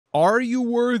Are you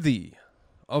worthy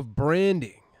of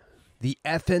branding the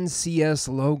FNCS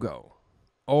logo?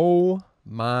 Oh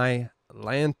my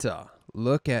Lanta.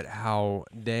 Look at how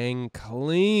dang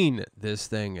clean this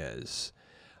thing is.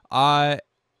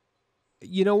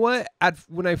 You know what?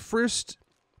 When I first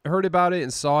heard about it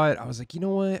and saw it, I was like, you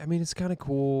know what? I mean, it's kind of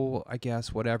cool, I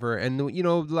guess, whatever. And, you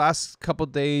know, the last couple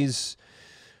days,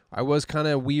 I was kind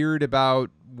of weird about,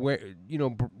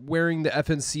 wearing the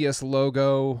FNCS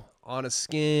logo on a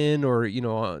skin or,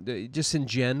 just in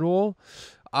general.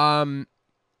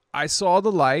 I saw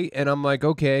the light and I'm like,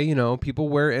 okay, people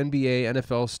wear NBA,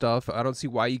 NFL stuff. I don't see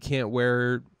why you can't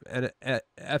wear an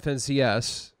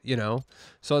FNCS,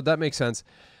 so that makes sense.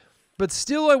 But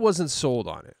still, I wasn't sold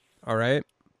on it. All right.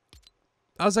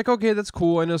 I was like, okay, that's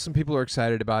cool. I know some people are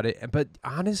excited about it. But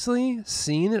honestly,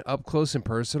 seeing it up close and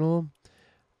personal,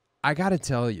 I got to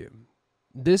tell you,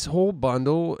 this whole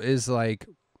bundle is like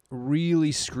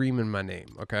really screaming my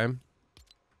name. Okay.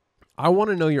 I want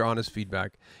to know your honest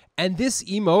feedback. And this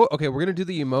emote, okay, we're going to do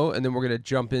the emote and then we're going to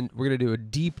jump in. We're going to do a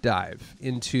deep dive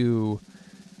into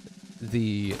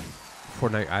the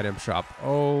Fortnite item shop.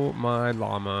 Oh, my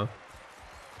llama.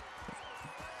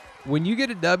 When you get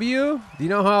a W, do you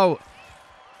know how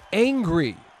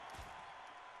angry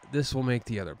this will make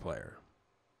the other player?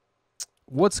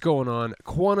 What's going on?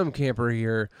 Quantum Camper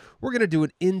here. We're going to do an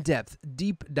in-depth,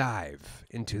 deep dive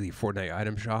into the Fortnite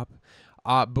item shop.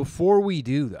 Before we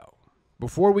do, though,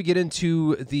 before we get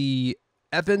into the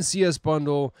FNCS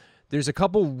bundle, there's a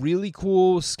couple really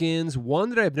cool skins. One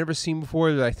that I've never seen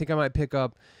before that I think I might pick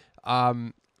up.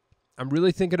 I'm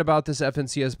really thinking about this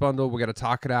FNCS bundle. We got to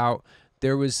talk it out.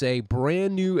 There was a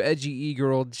brand new Edgy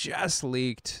E-Girl just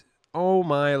leaked. Oh,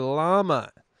 my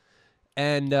llama.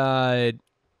 And,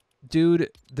 dude,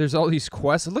 there's all these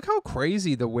quests. Look how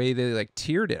crazy the way they, like,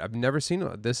 tiered it. I've never seen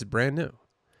it. This is brand new.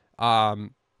 I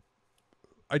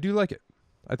do like it.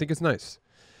 I think it's nice.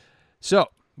 So,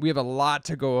 we have a lot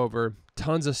to go over.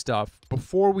 Tons of stuff.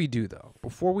 Before we do, though,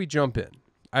 before we jump in,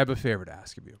 I have a favor to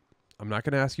ask of you. I'm not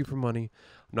going to ask you for money.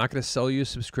 I'm not going to sell you a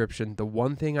subscription. The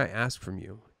one thing I ask from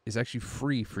you is actually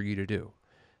free for you to do.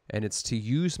 And it's to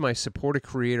use my support a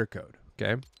creator code,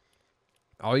 okay?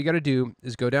 All you got to do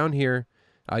is go down here.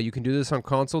 You can do this on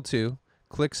console too.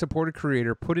 Click support a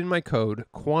creator, put in my code,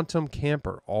 Quantum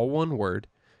Camper, all one word,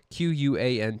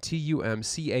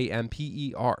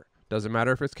 QUANTUMCAMPER. Doesn't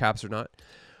matter if it's caps or not.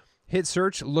 Hit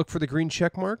search, look for the green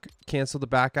check mark, cancel the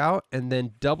back out, and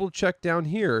then double check down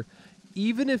here,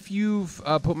 even if you've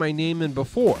put my name in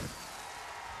before.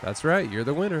 That's right, you're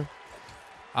the winner.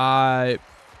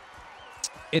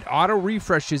 It auto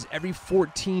refreshes every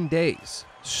 14 days.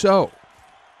 So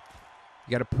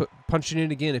you got to punch it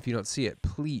in again if you don't see it,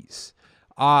 please.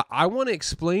 I want to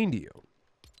explain to you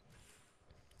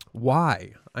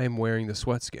why I am wearing the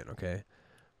sweat skin, okay?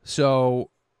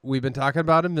 So we've been talking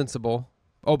about Invincible.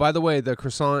 Oh, by the way, the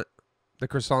croissant's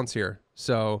here.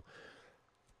 So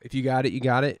if you got it, you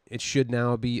got it. It should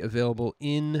now be available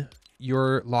in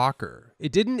your locker.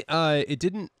 It didn't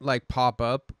like pop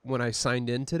up when I signed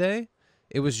in today.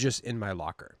 It was just in my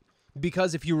locker.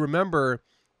 Because if you remember,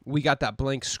 we got that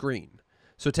blank screen.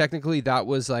 So technically that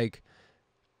was like,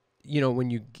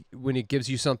 when it gives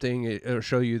you something, it'll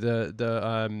show you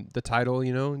the title,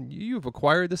 you've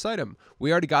acquired this item.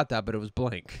 We already got that, but it was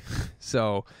blank.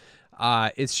 So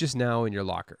it's just now in your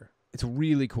locker. It's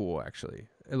really cool, actually.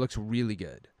 It looks really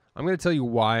good. I'm going to tell you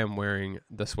why I'm wearing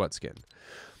the sweat skin.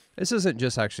 This isn't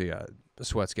just actually a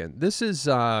sweat skin. This is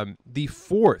the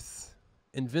fourth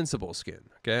Invincible skin,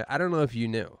 okay? I don't know if you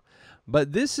knew,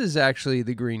 but this is actually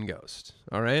the Green Ghost,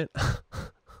 all right?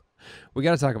 We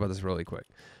got to talk about this really quick.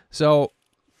 So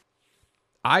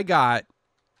I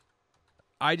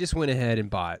just went ahead and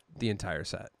bought the entire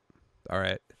set, all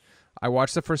right? I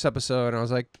watched the first episode, and I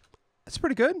was like, it's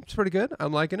pretty good. It's pretty good.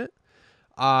 I'm liking it.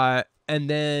 And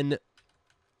then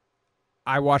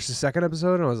I watched the second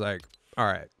episode, and I was like, all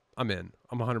right, I'm in.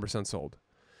 I'm 100% sold.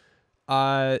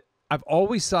 I've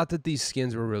always thought that these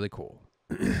skins were really cool.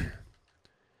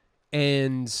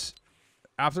 And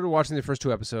after watching the first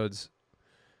two episodes,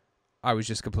 I was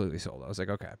just completely sold. I was like,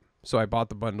 okay. So I bought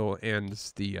the bundle and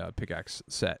the pickaxe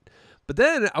set. But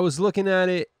then I was looking at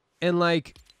it and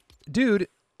like, dude,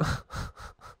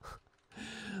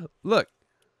 look,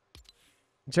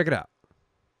 check it out.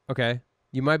 Okay.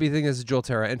 You might be thinking this is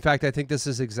Jolterra. In fact, I think this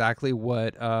is exactly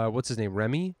what, what's his name?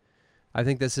 Remy? I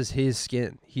think this is his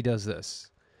skin. He does this.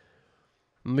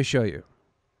 Let me show you,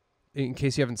 in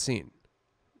case you haven't seen.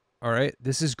 All right?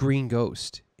 This is Green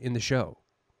Ghost in the show.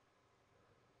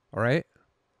 All right?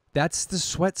 That's the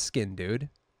sweat skin, dude.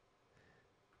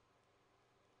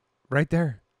 Right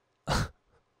there.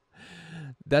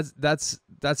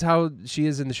 That's how she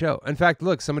is in the show. In fact,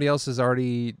 look, somebody else is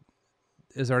already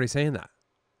saying that.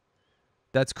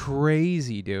 That's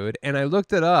crazy, dude. And I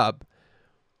looked it up.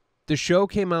 The show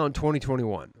came out in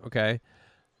 2021, okay?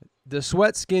 The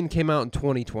Sweat Skin came out in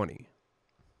 2020.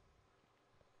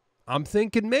 I'm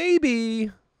thinking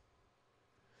maybe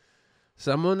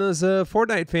someone is a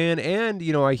Fortnite fan, and,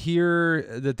 you know, I hear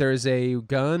that there's a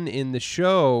gun in the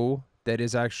show that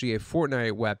is actually a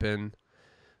Fortnite weapon.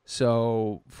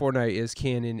 So Fortnite is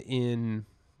canon in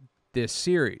this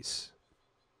series.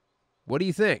 What do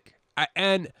you think?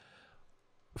 And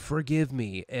forgive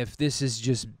me if this is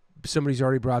just somebody's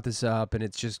already brought this up and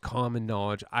it's just common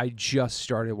knowledge. I just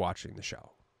started watching the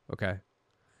show, okay?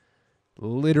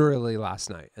 Literally last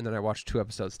night, and then I watched 2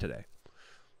 episodes today.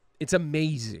 It's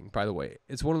amazing, by the way.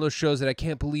 It's one of those shows that I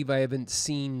can't believe I haven't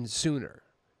seen sooner.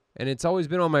 And it's always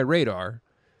been on my radar,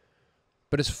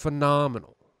 but it's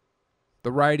phenomenal.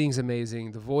 The writing's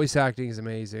amazing. The voice acting is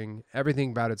amazing.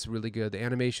 Everything about it's really good. The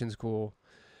animation's cool.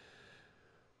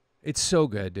 It's so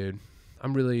good, dude.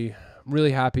 I'm really,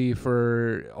 really happy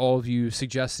for all of you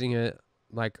suggesting it.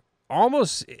 Like,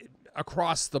 almost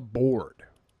across the board,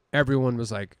 everyone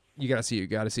was like, you got to see it, you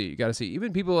got to see it, you got to see it.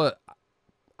 Even people,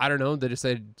 I don't know, that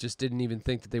just didn't even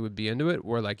think that they would be into it,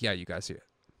 were like, yeah, you got to see it.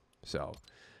 So,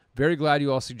 very glad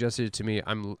you all suggested it to me.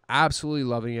 I'm absolutely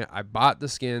loving it. I bought the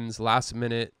skins last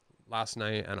minute last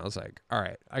night, and I was like, all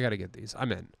right, I got to get these.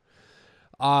 I'm in.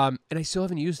 And I still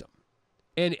haven't used them.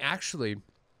 And actually,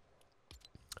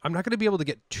 I'm not going to be able to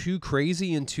get too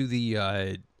crazy into the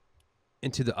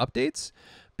updates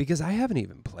because I haven't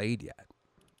even played yet.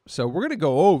 So we're going to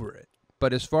go over it.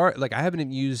 But as far, like, I haven't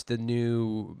even used the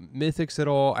new mythics at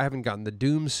all. I haven't gotten the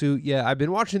Doom suit yet. I've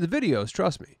been watching the videos,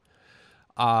 trust me.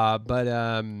 So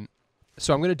I'm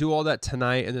going to do all that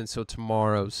tonight, and then so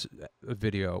tomorrow's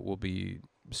video will be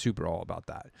super all about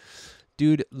that.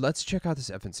 Dude, let's check out this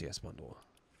FNCS bundle.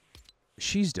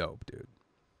 She's dope, dude.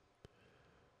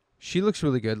 She looks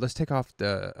really good. Let's take off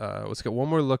the, let's get one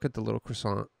more look at the little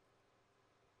croissant.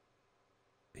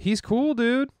 He's cool,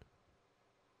 dude.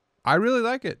 I really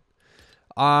like it.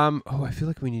 Oh, I feel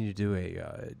like we need to do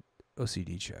a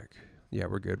OCD check. Yeah,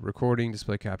 we're good. Recording,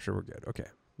 display capture, we're good. Okay.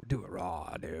 Do it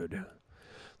raw, dude.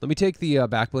 Let me take the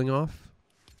back bling off,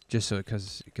 just so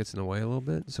because it gets in the way a little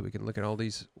bit, so we can look at all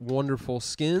these wonderful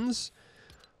skins.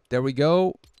 There we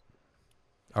go.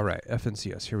 All right,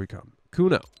 FNCS, here we come.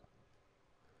 KUNO.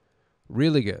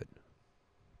 Really good.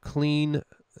 Clean.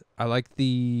 I like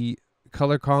the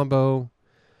color combo.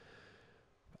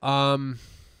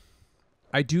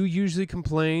 I do usually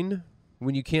complain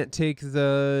when you can't take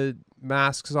the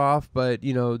masks off, but,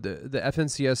 you know, the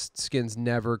FNCS skins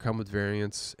never come with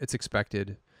variants. It's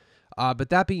expected. But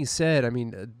that being said, I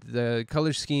mean, the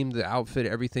color scheme, the outfit,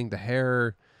 everything, the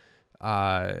hair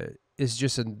is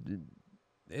just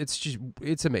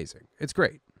it's amazing. It's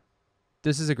great.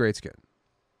 This is a great skin.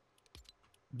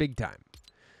 Big time.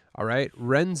 All right.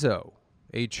 RENZO,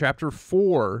 a Chapter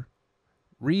 4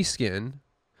 reskin.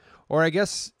 Or I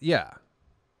guess, yeah.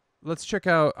 Let's check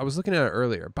out, I was looking at it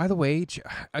earlier. By the way,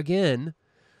 again,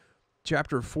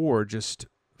 Chapter 4, just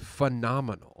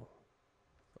phenomenal.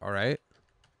 All right?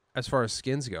 As far as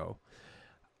skins go.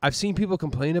 I've seen people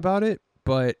complain about it,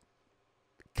 but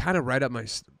kind of right up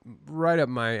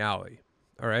my alley.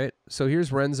 All right? So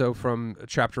here's RENZO from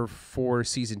Chapter 4,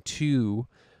 Season 2,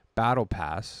 Battle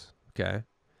Pass. Okay?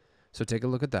 So take a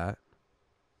look at that.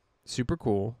 Super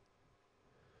cool.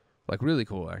 Like, really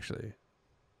cool, actually.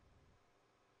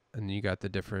 And you got the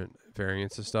different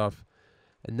variants of stuff.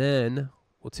 And then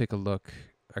we'll take a look.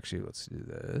 Actually, let's do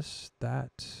this,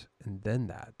 that, and then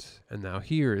that. And now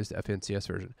here is the FNCS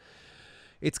version.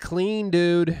 It's clean,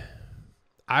 dude.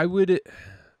 I would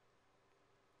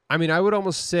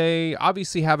almost say,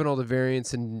 obviously having all the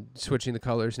variants and switching the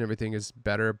colors and everything is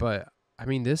better. But, I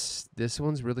mean, this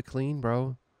one's really clean,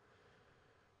 bro.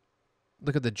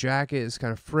 Look at the jacket. It's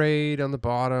kind of frayed on the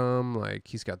bottom. Like,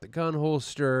 he's got the gun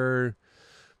holster.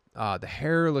 The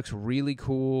hair looks really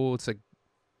cool. It's like,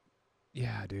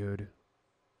 yeah, dude.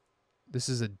 This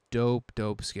is a dope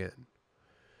skin.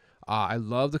 I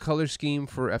love the color scheme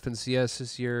for FNCS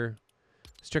this year.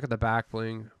 Let's check out the back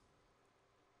bling.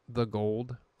 The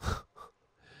gold.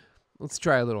 Let's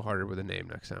try a little harder with a name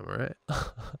next time, all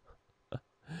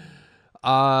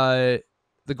right?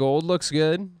 The gold looks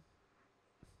good.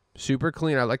 Super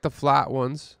clean. I like the flat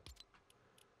ones.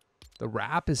 The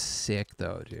wrap is sick,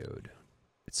 though, dude.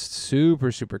 It's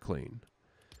super clean.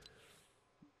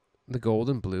 The gold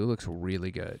and blue looks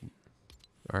really good.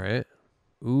 All right.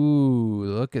 Ooh,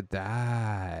 look at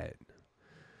that.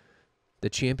 The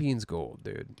champion's gold,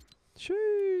 dude.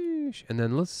 Sheesh. And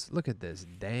then let's look at this.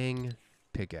 Dang.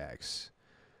 pickaxe.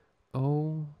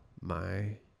 Oh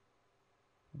my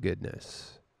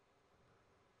goodness.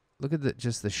 Look at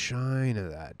just the shine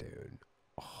of that, dude.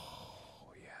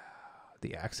 Oh, yeah.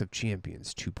 The Axe of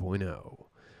Champions 2.0.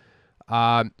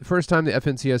 First time the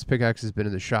FNCS pickaxe has been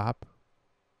in the shop.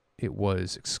 It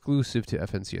was exclusive to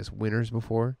FNCS winners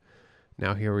before.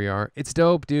 Now here we are. It's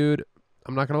dope, dude.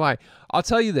 I'm not going to lie. I'll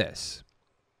tell you this.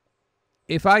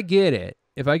 If I get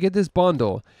this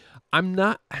bundle, I'm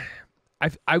not...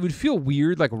 I would feel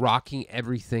weird like rocking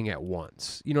everything at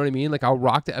once. You know what I mean? Like I'll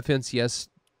rock the FNCS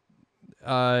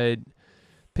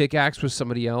pickaxe with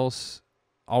somebody else.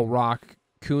 I'll rock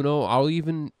KUNO. I'll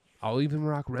even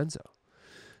rock RENZO.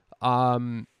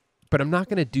 But I'm not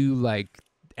gonna do like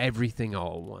everything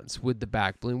all at once with the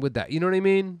back bling with that. You know what I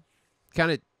mean?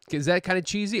 Is that kind of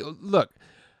cheesy? Look,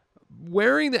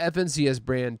 wearing the FNCS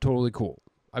brand totally cool.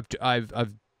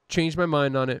 I've changed my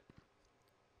mind on it.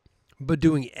 But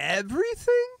doing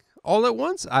everything all at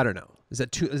once, I don't know. Is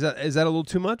that a little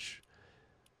too much?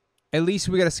 At least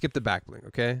we got to skip the back bling,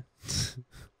 okay?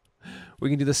 We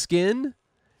can do the skin,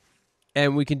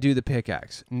 and we can do the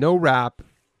pickaxe. No wrap,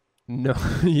 no.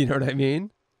 You know what I mean?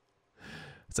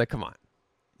 It's like, come on,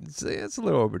 it's a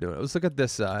little overdoing it. Let's look at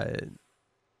this side.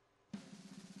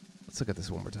 Let's look at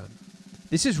this one more time.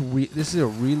 This is a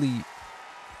really.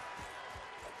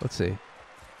 Let's see.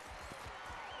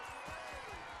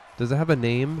 Does it have a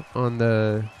name on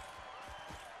the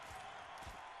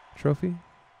trophy?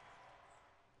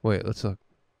 Wait, let's look.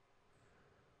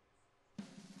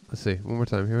 Let's see. One more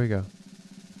time. Here we go.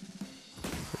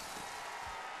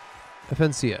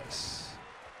 FNCS.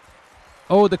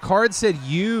 Oh, the card said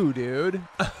you, dude.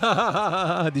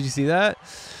 Did you see that?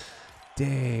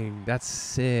 Dang, that's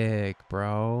sick,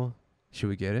 bro. Should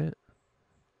we get it?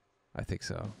 I think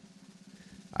so.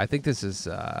 I think this is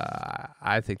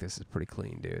pretty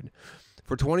clean, dude.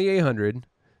 For 2,800,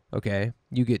 okay,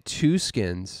 you get 2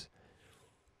 skins,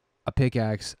 a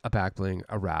pickaxe, a back bling,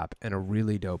 a wrap, and a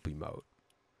really dope emote.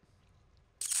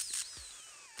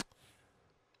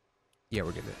 Yeah,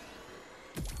 we're getting it.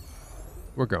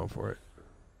 We're going for it.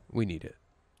 We need it.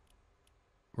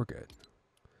 We're good.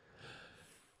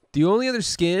 The only other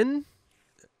skin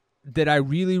that I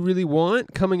really, really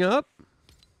want coming up.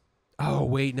 Oh,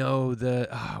 wait, no.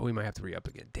 We might have to re-up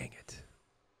again. Dang it.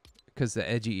 Because the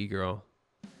edgy e-girl.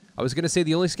 I was going to say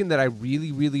the only skin that I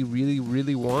really, really, really,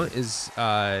 really want is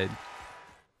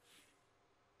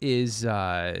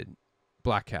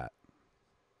Black Cat.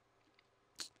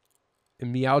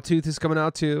 And Meowtooth is coming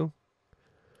out too.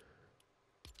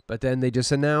 But then they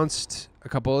just announced a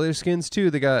couple other skins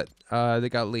too. They got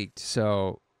leaked.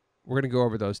 So we're going to go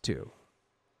over those too.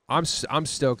 I'm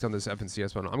stoked on this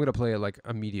FNCS one. I'm going to play it like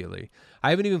immediately. I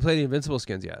haven't even played the Invincible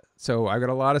skins yet. So I got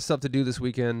a lot of stuff to do this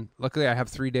weekend. Luckily, I have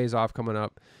 3 days off coming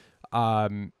up. So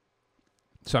I'm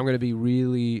going to be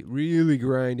really, really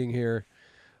grinding here.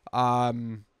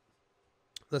 Let's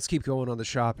keep going on the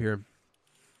shop here.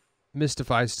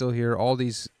 Mystify's still here.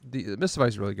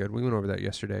 Mystify's really good. We went over that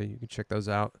yesterday. You can check those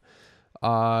out.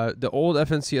 The old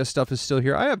FNCS stuff is still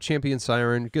here. I have Champion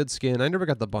Siren. Good skin. I never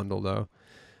got the bundle, though.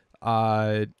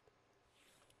 I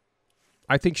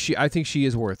think she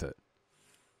is worth it.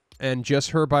 And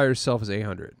just her by herself is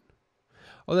 800.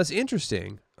 Oh, that's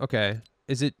interesting. Okay.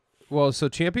 Is it... Well, so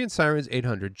Champion Siren is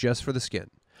 800 just for the skin.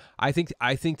 I think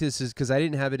this is... Because I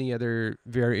didn't have any other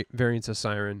variants of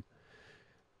Siren.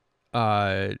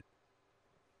 And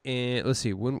let's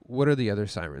see. What are the other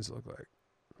Sirens look like?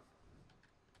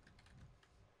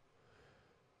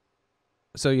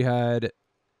 So you had...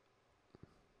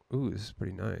 Ooh, this is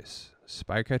pretty nice.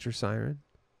 Spycatcher Siren,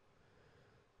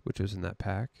 which was in that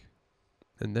pack.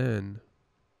 And then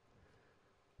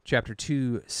Chapter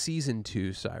 2, Season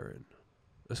 2 Siren.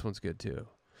 This one's good too.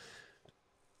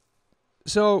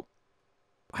 So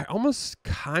I almost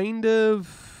kind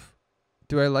of...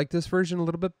 Do I like this version a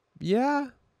little bit? Yeah.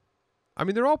 I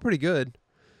mean, they're all pretty good.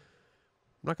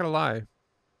 I'm not going to lie.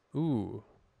 Ooh.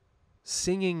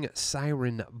 Singing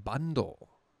Siren Bundle.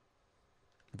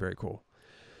 Very cool.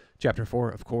 Chapter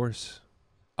 4, of course.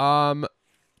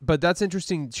 But that's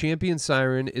interesting. Champion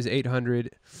Siren is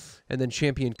 800, and then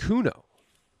Champion KUNO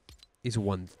is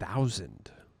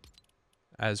 1,000,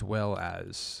 as well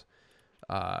as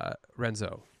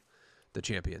RENZO, the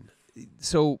champion.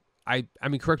 So I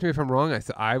mean, correct me if I'm wrong.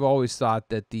 I've always thought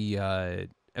that the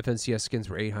FNCS skins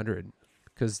were 800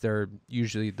 because they're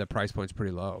usually the price point's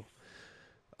pretty low.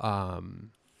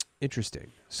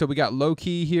 Interesting. So we got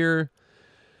Loki here.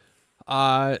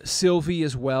 Sylvie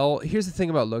as well. Here's the thing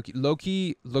about Loki.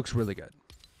 Loki looks really good.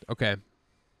 Okay.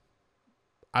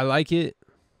 I like it.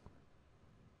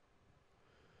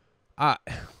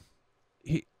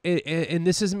 and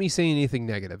this isn't me saying anything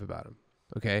negative about him,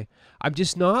 okay? I'm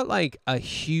just not like a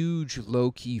huge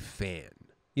low-key fan.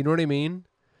 You know what I mean?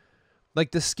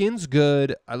 Like, the skin's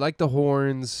good. I like the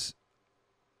horns.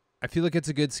 I feel like it's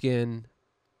a good skin.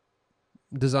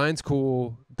 Design's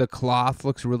cool. The cloth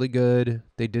looks really good.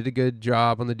 They did a good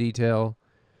job on the detail.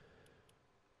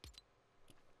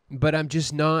 But I'm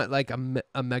just not like a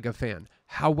mega fan.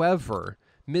 However,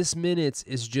 Miss Minutes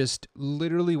is just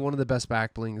literally one of the best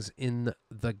back blings in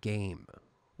the game.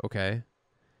 Okay?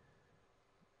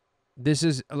 This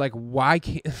is like, why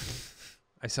can't...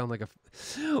 I sound like a...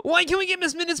 Why can't we get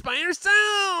Miss Minutes by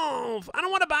herself? I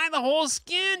don't want to buy the whole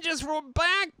skin just for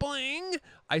back bling.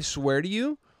 I swear to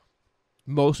you,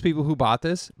 most people who bought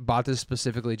this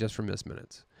specifically just for Miss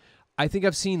Minutes. I think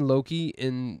I've seen Loki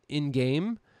in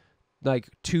game like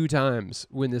 2 times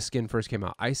when this skin first came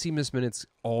out. I see Miss Minutes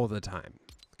all the time.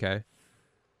 Okay?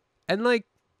 And like,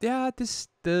 yeah,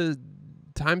 the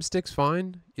time stick's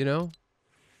fine, you know?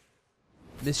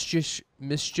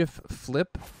 Mischief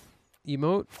flip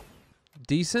emote,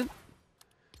 decent.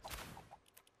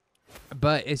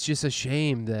 But it's just a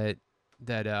shame that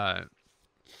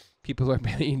people are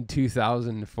paying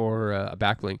 $2,000 for a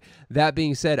back bling. That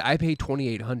being said, I paid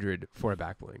 $2,800 for a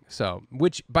back bling. So,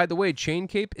 which, by the way, Chain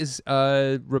Cape is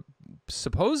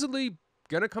supposedly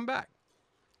gonna come back.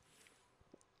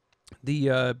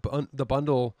 The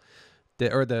bundle,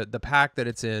 the pack that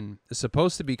it's in is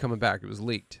supposed to be coming back. It was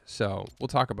leaked, so we'll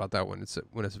talk about that when it's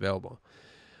available.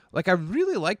 Like, I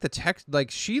really like the text.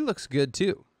 Like, she looks good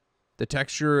too. The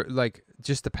texture, like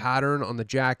just the pattern on the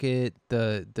jacket,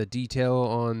 the detail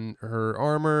on her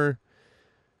armor.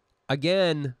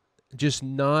 Again,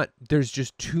 there's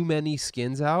just too many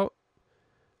skins out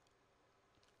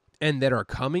and that are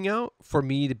coming out for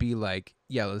me to be like,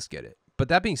 yeah, let's get it. But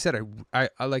that being said, I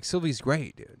like Sylvie's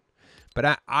great, dude.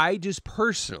 But I just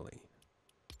personally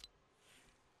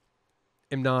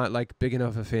am not like big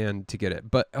enough a fan to get it.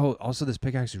 But also this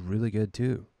pickaxe is really good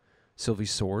too.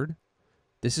 Sylvie's sword.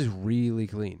 This is really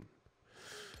clean.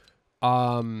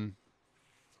 So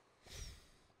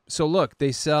look,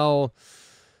 they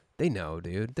know,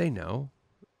 dude. They know.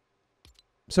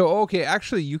 So okay,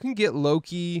 actually you can get the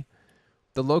Loki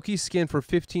skin for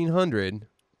 $1,500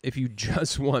 if you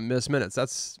just want Miss Minutes.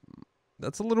 That's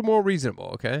a little more reasonable,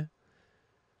 okay?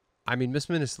 I mean, Miss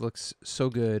Minutes looks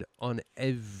so good on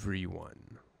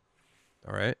everyone.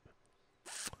 All right?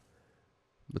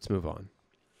 Let's move on.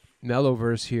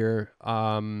 Mellowverse here.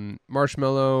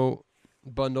 Marshmallow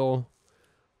bundle.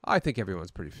 I think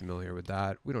everyone's pretty familiar with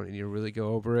that. We don't need to really go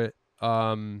over it.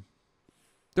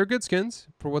 They're good skins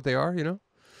for what they are, you know?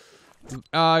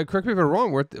 Correct me if I'm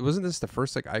wrong. Wasn't this the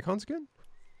first like icon skin?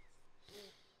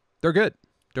 They're good.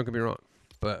 Don't get me wrong.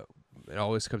 But it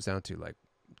always comes down to like,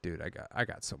 dude, I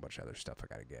got so much other stuff I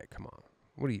gotta get. Come on.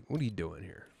 What are you doing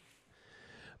here?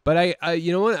 But I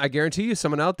you know what? I guarantee you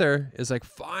someone out there is like,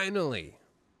 finally,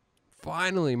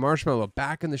 Marshmallow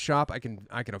back in the shop. I can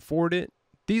afford it.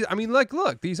 I mean, like,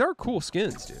 look, these are cool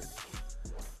skins, dude.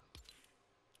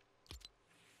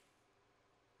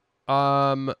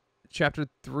 Chapter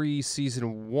 3,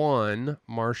 Season 1,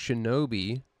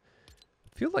 Marshinobi.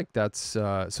 I feel like that's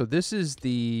so this is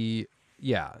the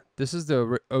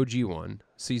OG one,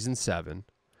 Season 7.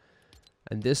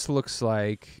 And this looks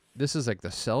like this is like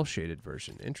the cell shaded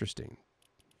version. Interesting.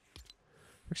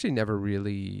 Actually never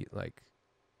really like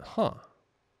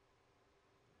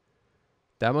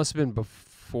that must have been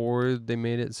before they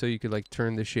made it so you could like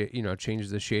turn the shade, you know, change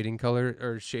the shading color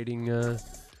or shading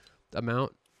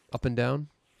amount up and down.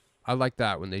 I like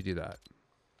that when they do that.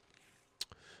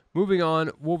 Moving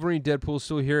on, Wolverine Deadpool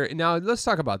still here. Now let's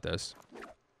talk about this.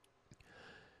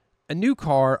 A new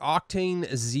car, Octane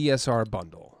ZSR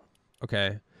bundle.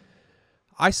 Okay.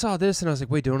 I saw this and I was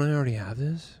like, wait, don't I already have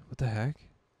this? What the heck?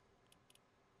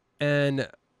 And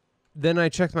then I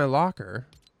checked my locker.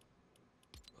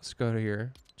 Let's go to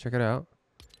here. Check it out.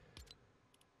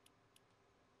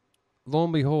 Lo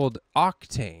and behold,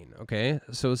 Octane. Okay,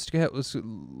 so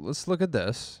let's look at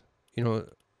this. You know,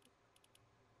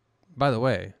 by the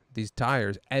way, these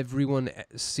tires. Everyone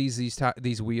sees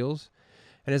these wheels,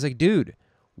 and it's like, dude,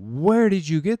 where did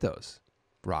you get those?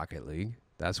 Rocket League.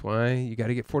 That's why you got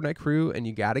to get Fortnite Crew, and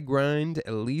you got to grind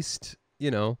at least,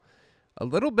 you know, a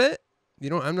little bit. You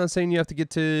know, I'm not saying you have to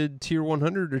get to tier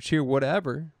 100 or tier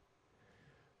whatever.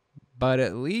 But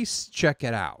at least check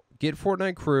it out. Get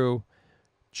Fortnite Crew.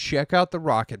 Check out the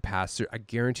Rocket Pass. I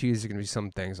guarantee you there's going to be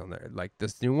some things on there. Like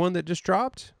this new one that just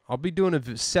dropped. I'll be doing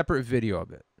a separate video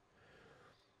of it.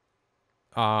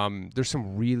 There's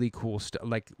some really cool stuff.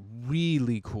 Like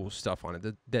really cool stuff on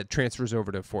it that transfers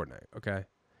over to Fortnite. Okay.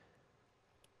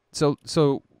 So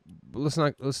let's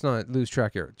not lose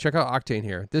track here. Check out Octane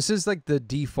here. This is like the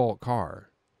default car.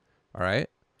 All right?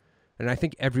 And I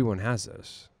think everyone has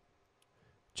this.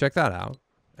 Check that out.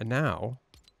 And now,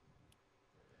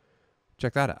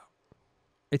 check that out.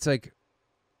 It's like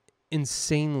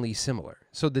insanely similar.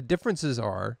 So the differences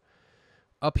are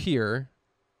up here,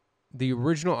 the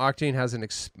original Octane has an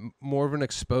more of an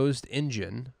exposed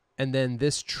engine, and then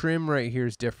this trim right here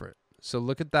is different. So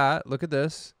look at that. Look at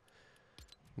this.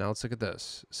 Now let's look at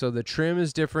this. So the trim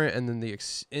is different, and then the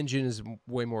engine is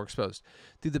way more exposed.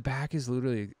 Dude, the back is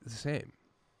literally the same.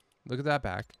 Look at that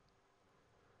back.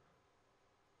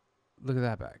 Look at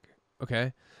that back.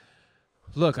 Okay.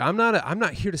 Look, I'm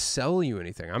not here to sell you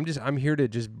anything. I'm here to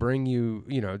just bring you,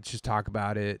 just talk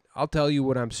about it. I'll tell you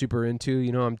what I'm super into.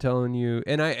 I'm telling you,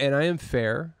 and I am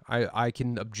fair. I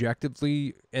can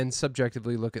objectively and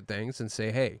subjectively look at things and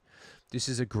say, hey, this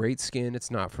is a great skin. It's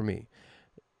not for me.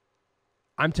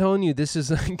 I'm telling you, this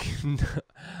is like,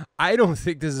 I don't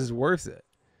think this is worth it.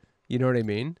 You know what I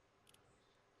mean?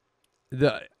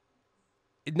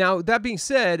 Now, that being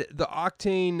said, the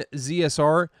Octane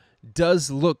ZSR does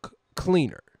look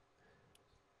cleaner.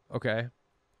 Okay.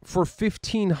 For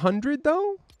 1,500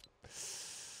 though,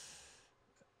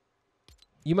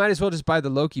 you might as well just buy the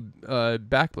Loki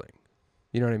back bling.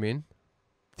 You know what I mean?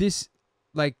 This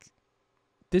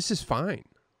is fine.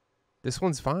 This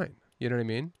one's fine. You know what I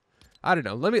mean? I don't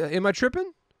know. Am I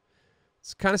tripping?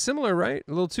 It's kind of similar, right?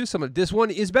 A little too similar. This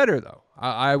one is better though.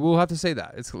 I will have to say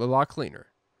that. It's a lot cleaner.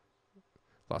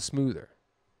 A lot smoother.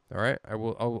 All right?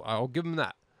 I'll give them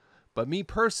that. But me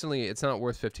personally, it's not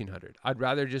worth 1,500. I'd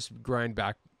rather just grind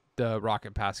back the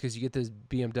Rocket Pass because you get this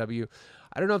BMW.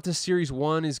 I don't know if the Series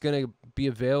 1 is going to be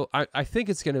available. I think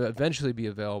it's going to eventually be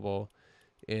available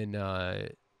in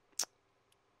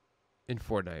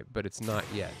Fortnite, but it's not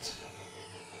yet.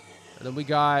 And then we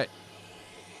got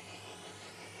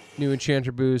new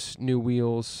Enchanter boost, new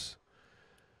wheels.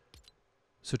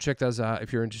 So check those out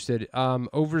if you're interested.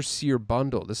 Overseer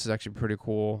bundle. This is actually pretty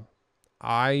cool.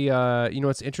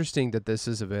 It's interesting that this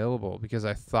is available because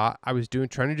I thought I was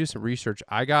trying to do some research.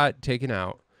 I got taken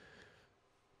out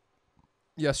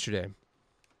yesterday.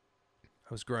 I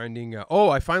was grinding.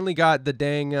 I finally got the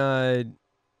dang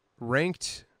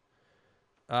ranked.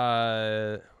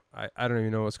 I don't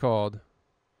even know what it's called,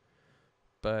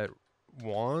 but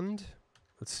wand.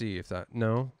 Let's see if that.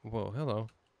 No. Whoa. Hello.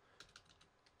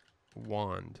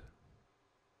 Wand.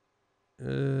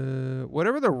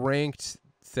 Whatever the ranked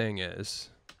thing is.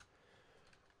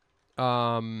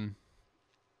 I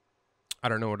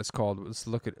don't know what it's called.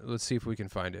 Let's see if we can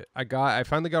find it. I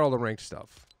finally got all the ranked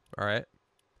stuff. All right.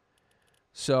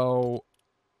 So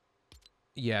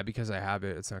yeah, because I have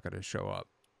it, it's not going to show up.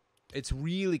 It's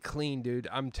really clean, dude.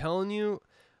 I'm telling you,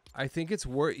 I think it's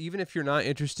worth, even if you're not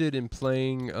interested in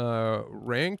playing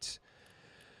ranked,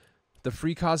 the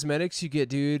free cosmetics you get,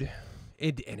 dude,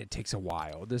 and it takes a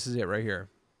while. This is it right here.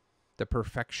 The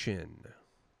perfection.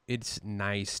 It's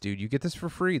nice, dude. You get this for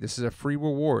free. This is a free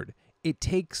reward. It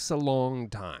takes a long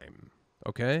time.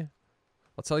 Okay?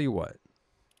 I'll tell you what.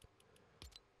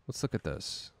 Let's look at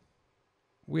this.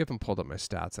 We haven't pulled up my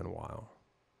stats in a while.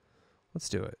 Let's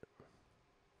do it.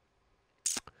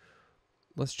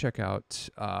 Let's check out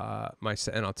my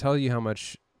set, and I'll tell you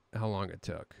how long it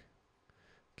took.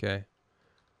 Okay?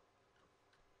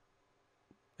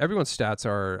 Everyone's stats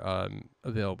are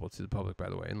available to the public, by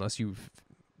the way, unless you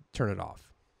turn it off.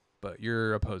 But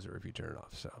you're a poser if you turn it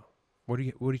off. So, what are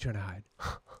you trying to hide?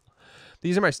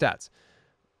 These are my stats.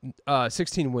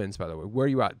 16 wins, by the way. Where are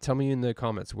you at? Tell me in the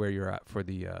comments where you're at for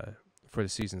the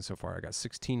season so far. I got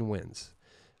 16 wins.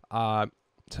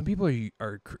 Some people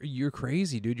you're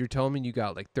crazy, dude. You're telling me you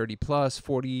got like 30 plus,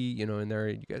 40, in there.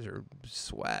 You guys are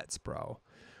sweats, bro.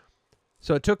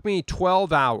 So it took me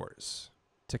 12 hours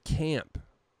to camp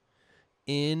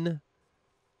in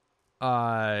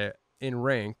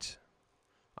ranked.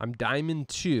 I'm Diamond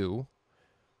 2,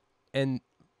 and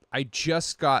I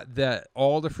just got that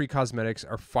all the free cosmetics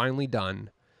are finally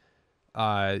done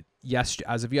as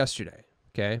of yesterday,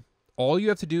 okay? All you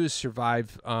have to do is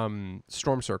survive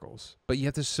storm circles, but you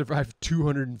have to survive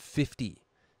 250,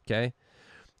 okay?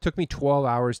 Took me 12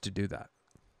 hours to do that,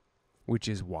 which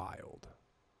is wild.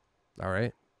 All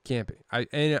right? Camping.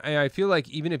 I feel like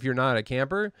even if you're not a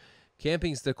camper,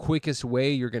 camping's the quickest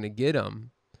way you're going to get them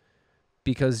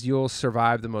because you'll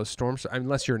survive the most storms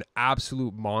unless you're an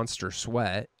absolute monster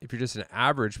sweat. If you're just an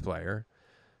average player,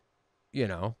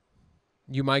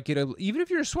 you might get even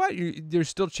if you're a sweat, there's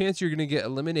still a chance you're going to get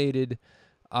eliminated,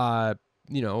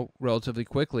 relatively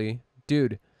quickly.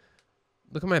 Dude,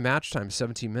 look at my match time,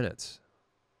 17 minutes.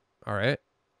 All right.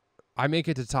 I make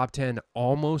it to top 10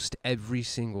 almost every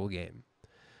single game.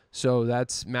 So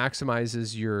that's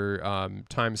maximizes your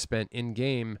time spent in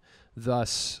game.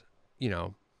 Thus, you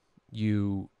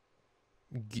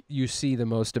see the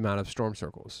most amount of storm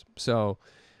circles. So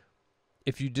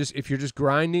if you're just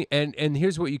grinding, and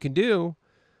here's what you can do.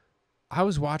 I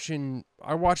watched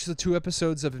the 2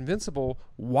 episodes of Invincible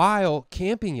while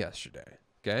camping yesterday.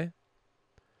 Okay.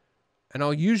 And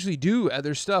I'll usually do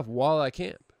other stuff while I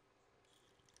camp.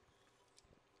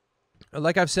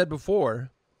 Like I've said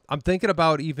before, I'm thinking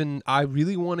about I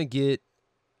really want to get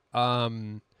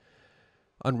Unreal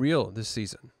this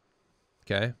season.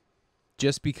 Okay.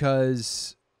 Just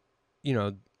because,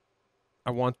 I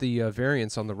want the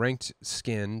variants on the ranked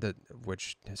skin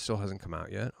which still hasn't come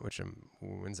out yet.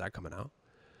 When's that coming out?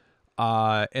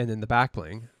 And then the back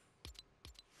bling.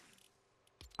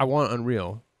 I want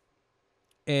Unreal.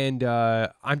 And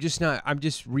I'm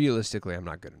just realistically, I'm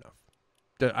not good enough.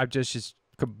 I'm just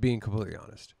being completely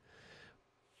honest.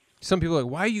 Some people are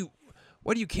like, why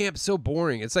do you camp so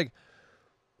boring? It's like,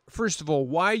 first of all,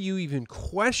 why are you even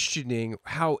questioning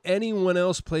how anyone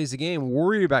else plays the game?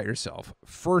 Worry about yourself,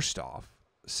 first off.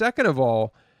 Second of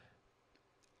all,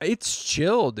 it's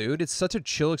chill, dude. It's such a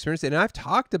chill experience. And I've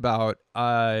talked about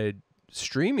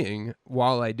streaming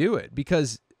while I do it,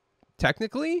 because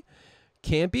technically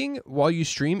camping while you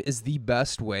stream is the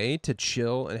best way to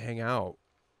chill and hang out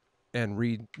and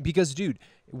read. Because, dude,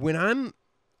 when I'm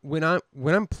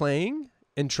playing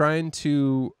and trying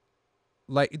to,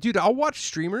 like, dude, I'll watch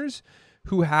streamers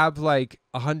who have like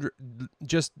 100,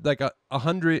 just like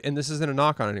 100, and this isn't a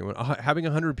knock on anyone. Having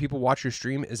 100 people watch your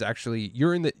stream is actually,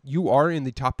 you are in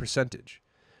the top percentage.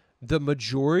 The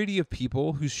majority of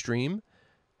people who stream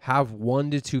have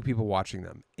 1 to 2 people watching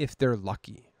them if they're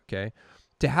lucky. Okay.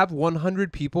 To have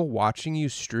 100 people watching you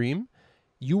stream,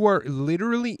 you are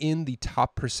literally in the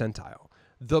top percentile.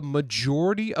 The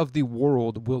majority of the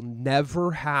world will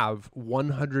never have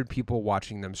 100 people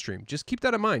watching them stream. Just keep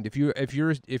that in mind. If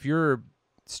you're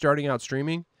starting out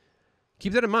streaming,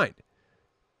 keep that in mind.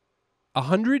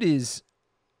 100 is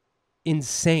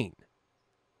insane.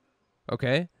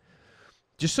 Okay?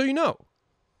 Just so you know,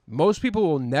 most people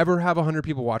will never have 100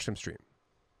 people watch them stream.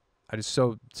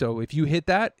 So if you hit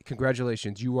that,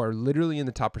 congratulations. You are literally in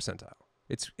the top percentile.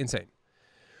 It's insane.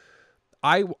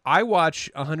 I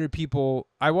watch 100 people.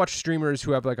 I watch streamers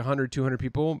who have like 100, 200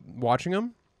 people watching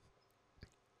them.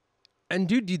 And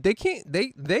dude, they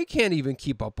can't even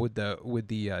keep up with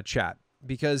the chat,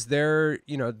 because they're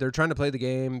trying to play the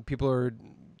game. People are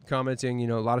commenting,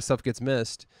 a lot of stuff gets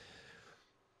missed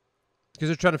because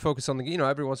they're trying to focus on the,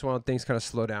 every once in a while things kind of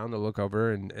slow down to look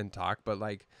over and talk. But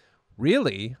like,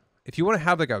 really, if you want to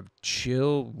have like a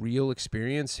chill, real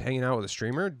experience hanging out with a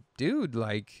streamer, dude,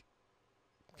 like,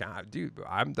 God, dude,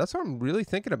 that's what I'm really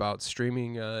thinking about,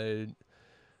 streaming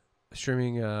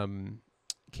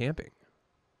camping.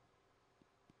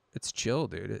 It's chill,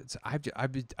 dude. I've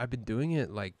been doing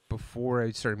it like before I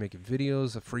started making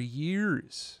videos for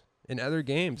years in other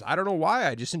games. I don't know why.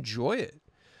 I just enjoy it.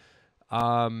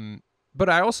 But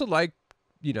I also like,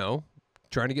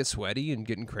 trying to get sweaty and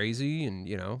getting crazy and,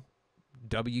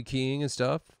 W keying and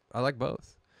stuff. I like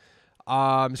both. So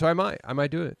I might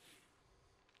do it.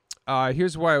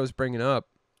 Here's why I was bringing up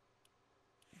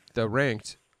the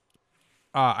ranked.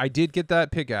 I did get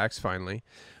that pickaxe finally,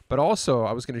 but also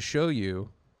I was going to show you.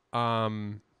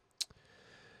 I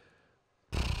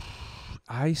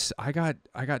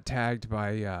got tagged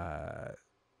by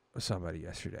somebody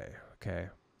yesterday. Okay,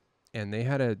 and they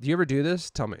had a. Do you ever do this?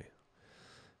 Tell me.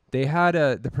 They had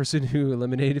the person who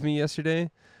eliminated me yesterday.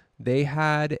 They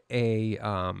had a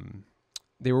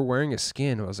They were wearing a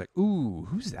skin. I was like, ooh,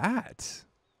 who's that?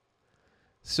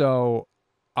 So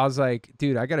I was like,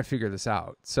 dude, I got to figure this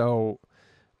out. So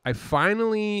I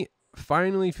finally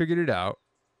figured it out.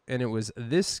 And it was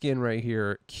this skin right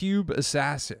here, Cube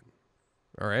Assassin.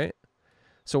 All right.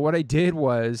 So what I did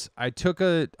was I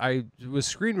was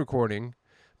screen recording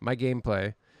my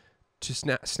gameplay, to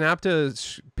snapped a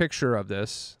picture of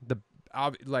this,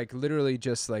 like literally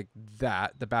just like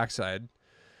that, the backside,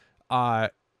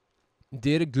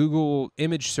 did a Google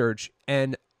image search,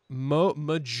 and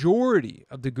majority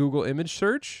of the Google image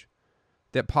search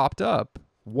that popped up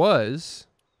was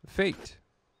Fate.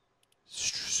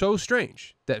 So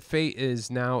strange that Fate is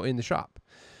now in the shop.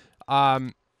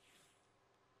 I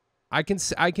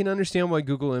can understand why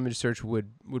Google image search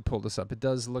would pull this up. It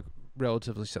does look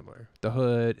relatively similar. The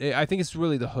hood, I think it's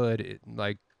really the hood. It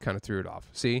like kind of threw it off.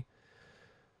 See,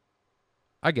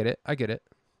 I get it.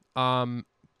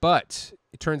 But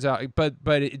it turns out, but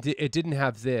it didn't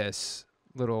have this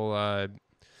little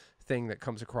thing that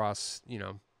comes across,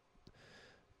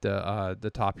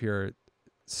 the top here,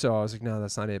 So I was like, no,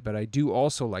 that's not it. But I do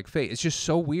also like Fate. It's just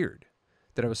so weird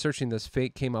that I was searching this.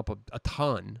 Fate came up a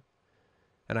ton.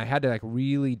 And I had to like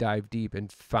really dive deep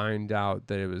and find out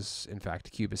that it was, in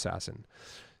fact, Cube Assassin.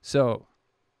 So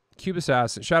Cube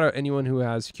Assassin, shout out anyone who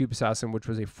has Cube Assassin, which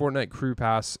was a Fortnite Crew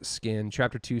Pass skin,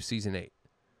 Chapter 2, Season 8.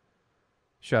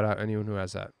 Shout out anyone who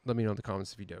has that. Let me know in the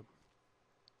comments if you do.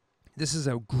 This is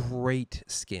a great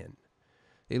skin.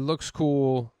 It looks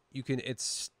cool. You can,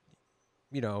 it's,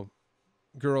 you know,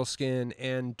 girl skin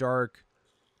and dark.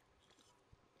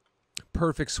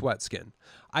 Perfect sweat skin.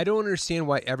 I don't understand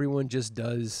why everyone just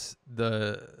does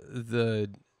the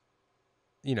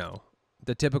you know,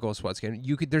 the typical sweat skin.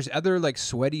 You could, there's other like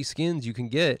sweaty skins you can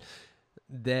get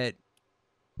that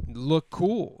look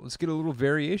cool. Let's get a little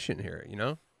variation here, you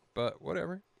know? But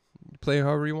whatever. Play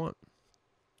however you want.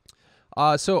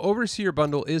 So Overseer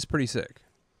bundle is pretty sick.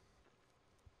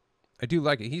 I do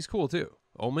like it. He's cool too.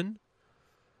 Omen.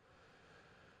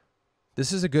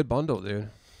 This is a good bundle, dude.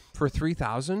 For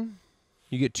 3,000,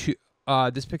 you get two.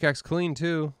 This pickaxe clean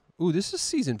too. Ooh, this is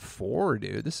season 4,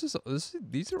 dude.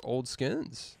 These are old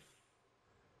skins.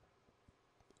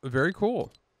 Very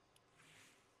cool.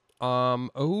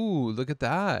 Oh, look at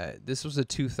that. This was a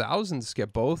 2000 skin.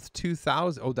 Both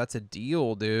 2000. Oh, that's a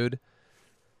deal, dude.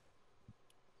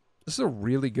 This is a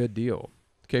really good deal.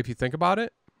 Okay, if you think about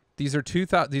it, these are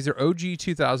 2000. These are OG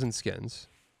 2000 skins.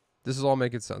 This is all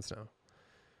making sense now.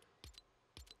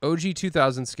 OG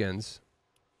 2000 skins.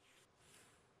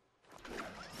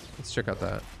 Let's check out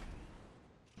that.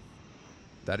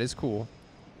 That is cool.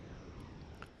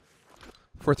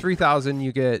 For 3,000,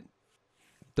 you get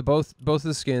the both of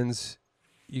the skins.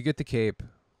 You get the cape.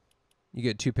 You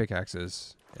get 2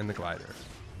 pickaxes and the glider.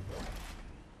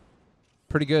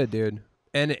 Pretty good, dude.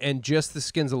 And just the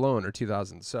skins alone are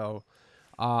 2,000. So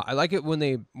I like it when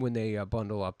they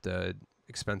bundle up the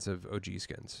expensive OG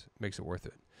skins. Makes it worth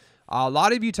it. A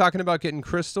lot of you talking about getting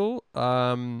crystal.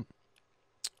 A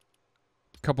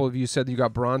couple of you said you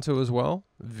got Bronto as well.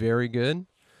 Very good.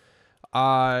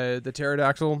 The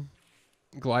pterodactyl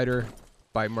glider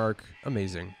bite mark,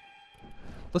 amazing.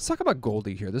 Let's talk about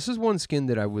Goldie here. This is one skin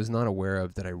that I was not aware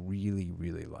of that I really,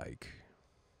 really like.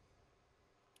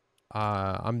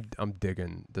 I'm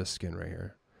digging this skin right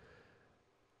here.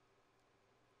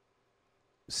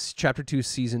 Chapter 2,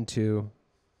 Season 2.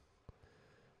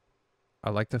 I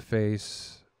like the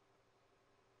face.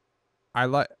 I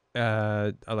like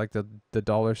the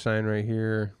dollar sign right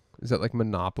here. Is that like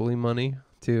Monopoly money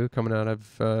too, coming out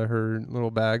of her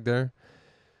little bag there?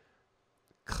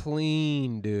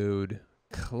 Clean, dude.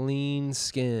 Clean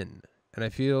skin. And I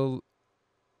feel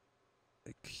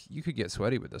like you could get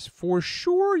sweaty with this. For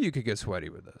sure you could get sweaty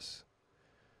with this.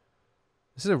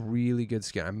 This is a really good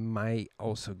skin. I might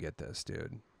also get this,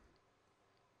 dude.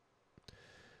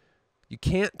 You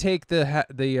can't take the hat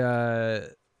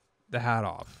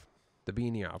off. The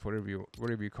beanie off,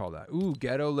 whatever you call that. Ooh,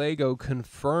 Ghetto Lego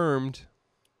confirmed.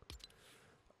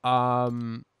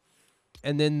 And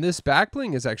then this back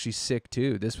bling is actually sick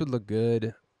too. This would look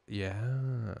good.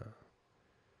 Yeah.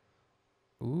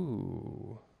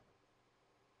 Ooh.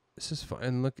 This is fun.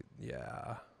 And look,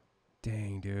 yeah.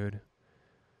 Dang, dude.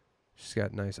 She's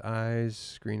got nice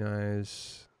eyes, green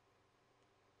eyes.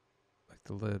 Like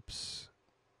the lips.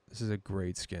 This is a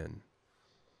great skin.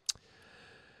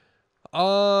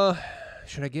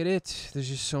 Should I get it? There's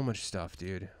just so much stuff,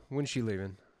 dude. When's she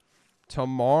leaving?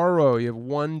 Tomorrow. You have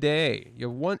 1 day. You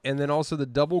have one, and then also the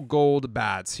double gold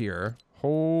bats here.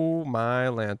 Oh my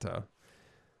Lanta.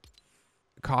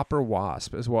 Copper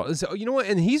wasp as well. So, you know what?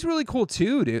 And he's really cool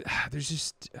too, dude. There's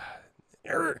just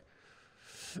why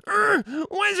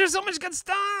is there so much good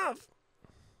stuff?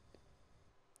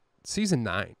 Season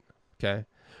 9. Okay.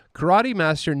 Karate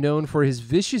Master known for his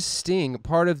vicious sting,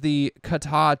 part of the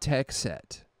Kata tech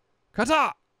set.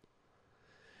 Kata!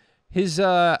 He's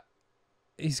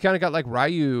kind of got like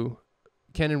Ryu,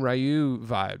 Ken and Ryu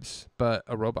vibes, but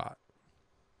a robot.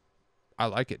 I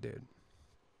like it, dude.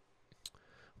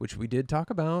 Which we did talk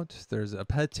about. There's a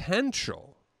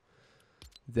potential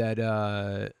that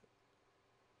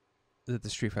that the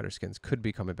Street Fighter skins could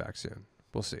be coming back soon.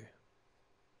 We'll see.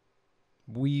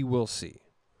 We will see.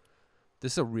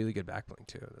 This is a really good back bling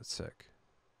too. That's sick.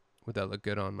 Would that look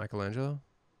good on Michelangelo?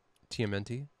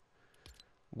 TMNT?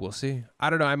 We'll see.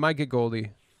 I don't know. I might get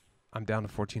Goldie. I'm down to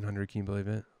 1,400. Can you believe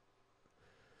it?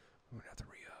 I'm going to have to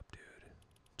re-up, dude.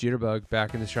 Jitterbug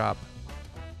back in the shop.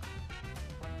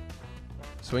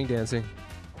 Swing dancing.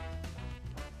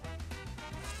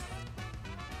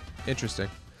 Interesting.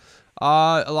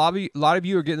 A lot of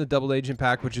you are getting the double agent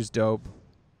pack, which is dope.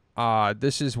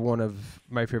 This is one of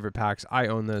my favorite packs. I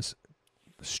own this.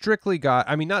 strictly got,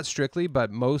 I mean, not strictly,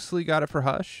 but mostly got it for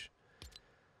Hush.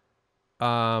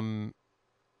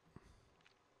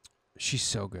 She's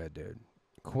so good, dude.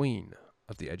 Queen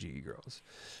of the edgy girls.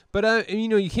 But, you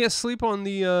know, you can't sleep on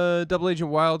the Double Agent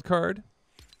Wild card.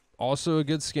 Also a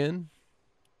good skin.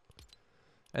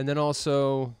 And then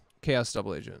also Chaos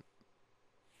Double Agent.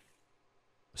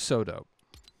 So dope.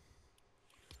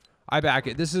 I back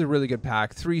it. This is a really good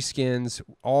pack. 3 skins,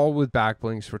 all with back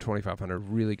blinks for 2,500.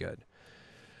 Really good.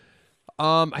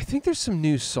 I think there's some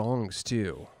new songs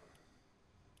too.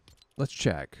 Let's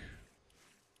check.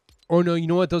 Oh no, you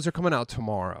know what? Those are coming out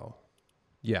tomorrow.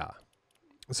 Yeah.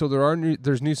 So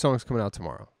there's new songs coming out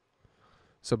tomorrow.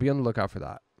 So be on the lookout for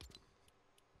that.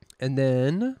 And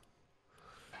then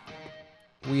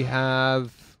we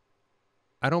have,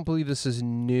 I don't believe this is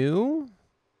new,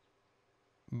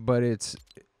 but it's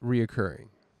reoccurring.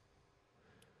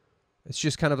 It's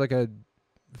just kind of like a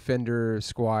Fender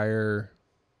Squier,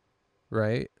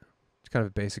 right? It's kind of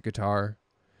a basic guitar.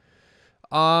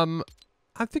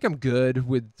 I think I'm good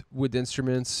with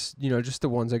instruments, you know, just the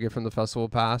ones I get from the festival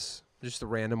pass, just the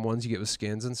random ones you get with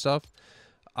skins and stuff.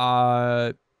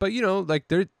 But you know, like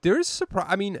there's surprise.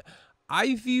 I mean,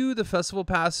 I view the festival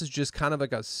pass as just kind of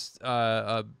like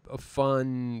a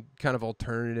fun kind of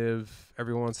alternative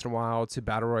every once in a while to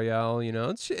Battle Royale. You know,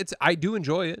 it's I do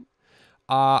enjoy it.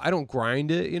 I don't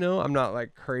grind it. You know, I'm not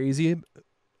like crazy.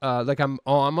 Like I'm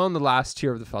on the last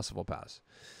tier of the festival pass.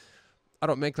 I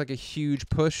don't make like a huge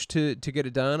push to get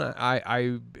it done.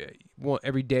 I want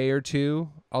every day or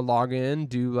two I'll log in,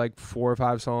 do like 4 or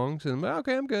 5 songs, and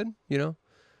okay, I'm good. You know.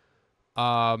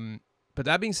 But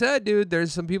that being said, dude,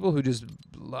 there's some people who just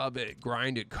love it,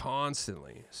 grind it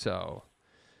constantly. So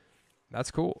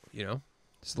that's cool, you know.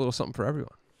 It's a little something for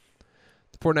everyone.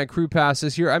 The Fortnite Crew Pass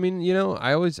this year. I mean, you know,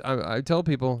 I tell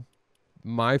people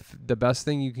the best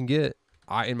thing you can get,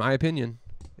 in my opinion,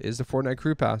 is the Fortnite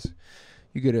Crew Pass.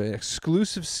 You get an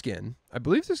exclusive skin. I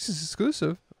believe this is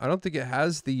exclusive. I don't think it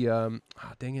has the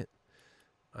dang it.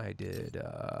 I did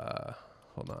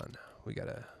hold on. We got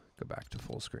to go back to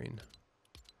full screen.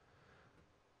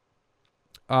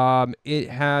 It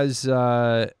has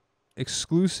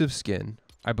exclusive skin,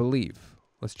 I believe.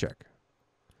 Let's check.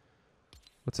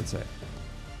 What's it say?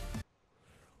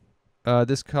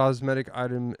 This cosmetic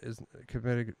item is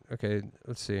cosmetic. Okay,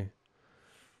 let's see.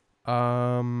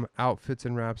 Outfits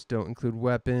and wraps don't include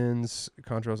weapons.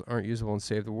 Controls aren't usable in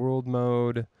Save the World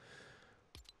mode.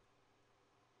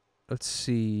 Let's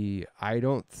see. I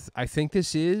think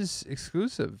this is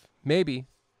exclusive. Maybe.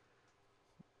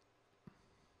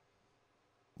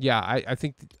 Yeah, I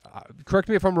think, correct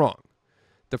me if I'm wrong.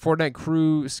 The Fortnite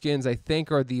Crew skins, I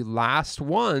think, are the last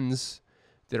ones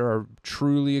that are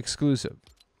truly exclusive,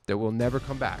 that will never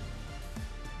come back.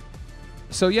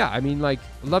 So yeah, I mean, like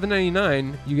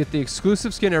 $11.99, you get the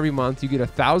exclusive skin every month. You get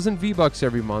 1,000 V-Bucks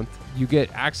every month. You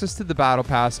get access to the Battle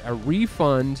Pass, a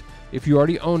refund if you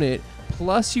already own it,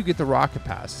 plus you get the Rocket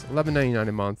Pass, $11.99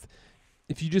 a month.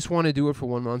 If you just want to do it for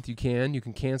 1 month, you can. You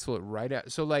can cancel it right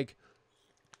at. So like,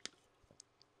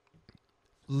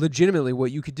 legitimately,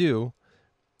 what you could do,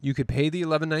 you could pay the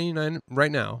 $11.99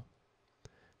 right now.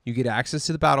 You get access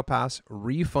to the Battle Pass,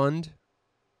 refund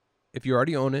if you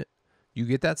already own it. You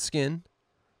get that skin.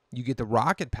 You get the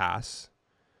Rocket Pass,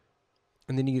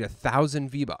 and then you get 1,000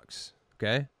 V-Bucks,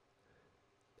 okay?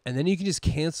 And then you can just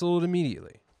cancel it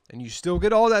immediately, and you still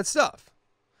get all that stuff.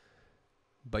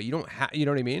 But you don't have, you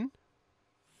know what I mean?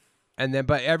 And then,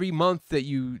 but every month that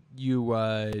you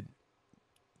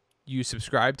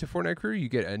subscribe to Fortnite Crew, you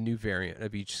get a new variant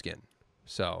of each skin.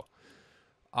 So,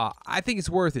 I think it's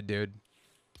worth it, dude.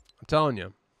 I'm telling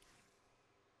you.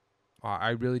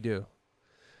 I really do.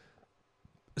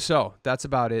 So that's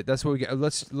about it. That's what we get.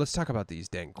 Let's talk about these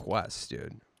dang quests,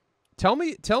 dude. Tell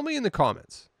me in the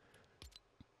comments.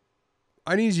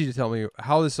 I need you to tell me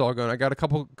how this is all going. I got a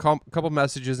couple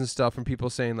messages and stuff from people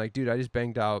saying like, dude, I just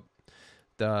banged out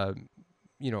the,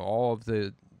 you know, all of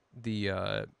the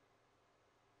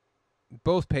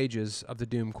both pages of the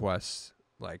Doom quests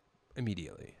like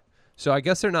immediately. So I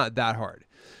guess they're not that hard,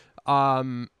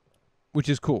 which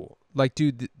is cool. Like,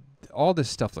 dude, all this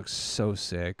stuff looks so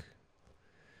sick.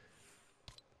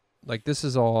 Like this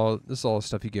is all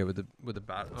stuff you get with the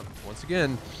battle. Once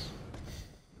again,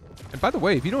 and by the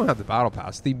way, if you don't have the Battle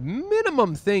Pass, the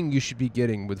minimum thing you should be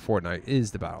getting with Fortnite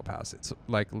is the Battle Pass. It's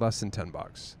like less than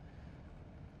 $10.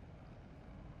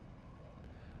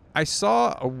 I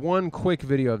saw one quick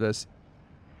video of this.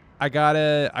 I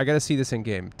gotta see this in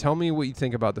game. Tell me what you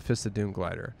think about the Fist of Doom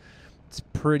glider. It's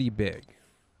pretty big.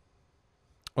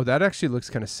 Oh, that actually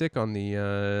looks kind of sick on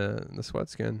the sweat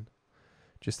skin.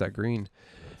 Just that green.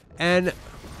 And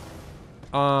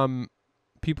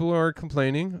people are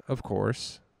complaining, of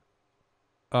course.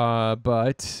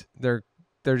 But they're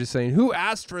just saying, who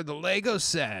asked for the Lego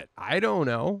set? I don't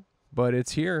know, but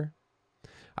it's here.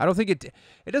 I don't think it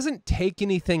doesn't take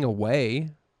anything away.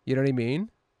 You know what I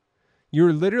mean?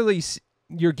 You're literally,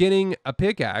 you're getting a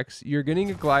pickaxe, you're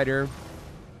getting a glider,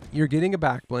 you're getting a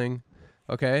back bling,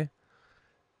 okay?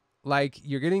 Like,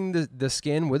 you're getting the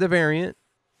skin with a variant,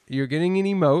 you're getting an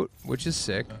emote, which is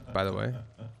sick, by the way.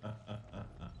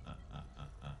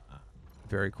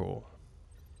 Very cool.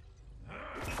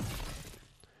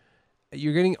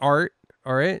 You're getting art,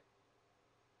 all right?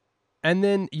 And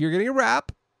then you're getting a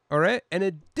wrap, all right? And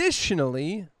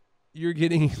additionally, you're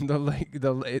getting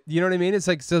the you know what I mean? It's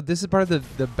like, so this is part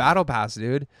of the battle pass,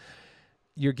 dude.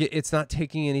 It's not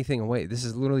taking anything away. This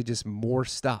is literally just more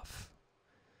stuff.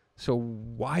 So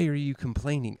why are you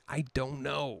complaining? I don't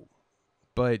know.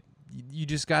 But you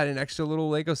just got an extra little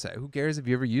Lego set. Who cares if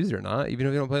you ever use it or not? Even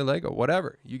if you don't play Lego,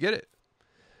 whatever. You get it.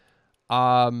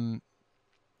 And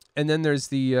then there's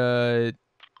the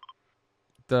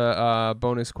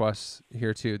bonus quests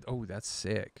here too. Oh, that's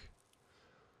sick.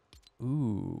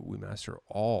 Ooh, we master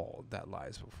all that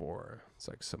lies before. It's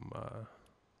like some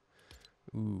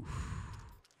ooh.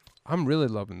 I'm really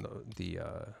loving the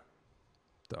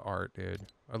art, dude.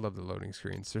 I love the loading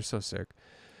screens. They're so sick.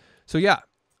 So yeah,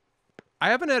 I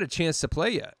haven't had a chance to play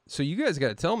yet. So you guys got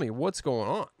to tell me what's going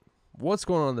on. What's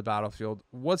going on in the battlefield?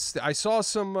 I was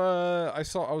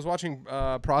watching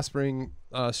Prospering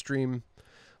stream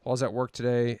while I was at work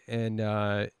today,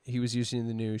 and he was using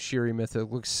the new Shiri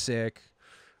Mythic. Looks sick.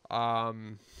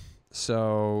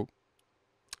 So,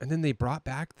 and then they brought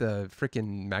back the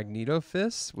freaking Magneto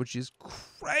fists, which is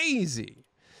crazy.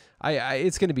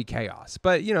 It's gonna be chaos,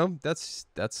 but you know it's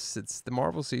the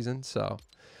Marvel season. So,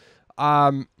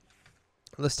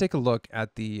 let's take a look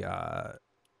at the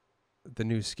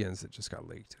new skins that just got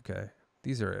leaked. Okay,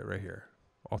 these are it right here.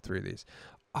 All three of these.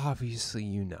 Obviously,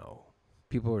 you know,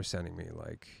 people are sending me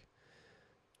like,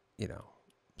 you know,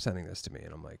 sending this to me,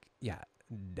 and I'm like, yeah,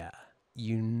 duh.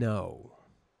 You know,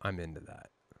 I'm into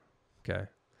that. Okay.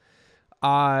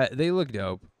 They look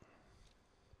dope.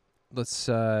 Let's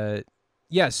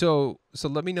yeah, so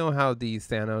let me know how the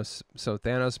Thanos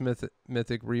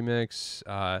Mythic remix.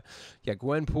 Yeah,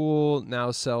 Gwenpool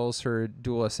now sells her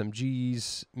dual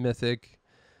SMGs Mythic.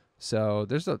 So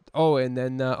there's and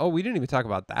then we didn't even talk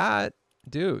about that,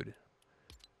 dude.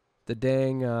 The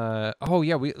dang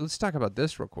let's talk about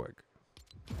this real quick.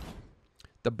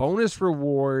 The bonus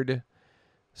reward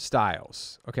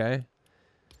styles, okay?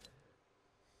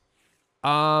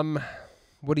 What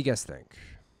do you guys think?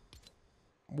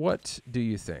 What do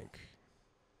you think?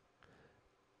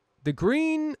 The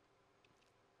green,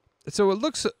 so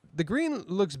the green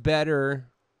looks better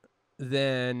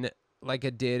than like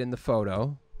it did in the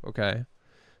photo, okay?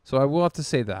 So I will have to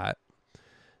say that.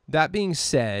 That being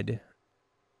said,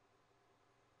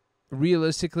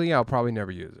 realistically, I'll probably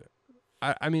never use it.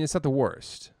 I mean, it's not the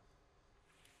worst.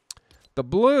 The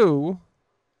blue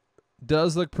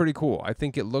does look pretty cool. I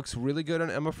think it looks really good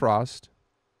on Emma Frost.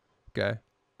 Okay.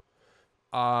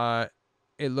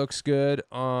 It looks good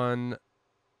on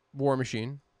War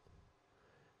Machine.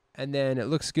 And then it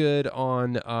looks good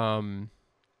on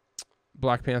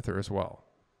Black Panther as well.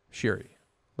 Shiri.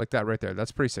 Like that right there.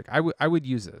 That's pretty sick. I would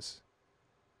use this.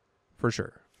 For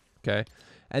sure. Okay.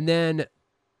 And then,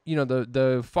 you know,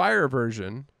 the fire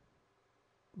version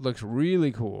looks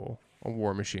really cool on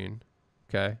War Machine.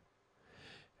 Okay.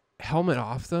 Helmet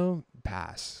off though,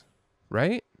 pass.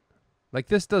 Right? Like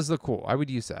this does look cool. I would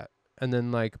use that. And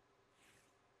then like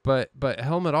but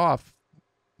helmet off,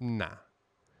 nah.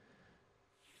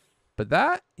 But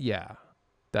that, yeah.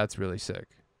 That's really sick.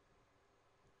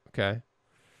 Okay.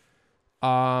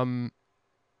 I mean,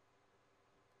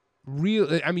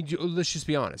 let's just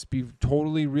be honest. Be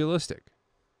totally realistic.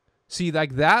 See,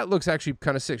 like that looks actually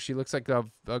kind of sick. She looks like a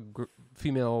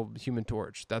female Human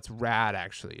Torch. That's rad,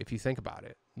 actually, if you think about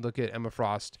it. Look at Emma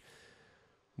Frost.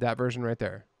 That version right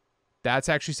there. That's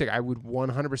actually sick. I would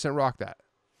 100% rock that.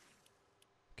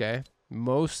 Okay?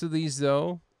 Most of these,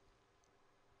 though,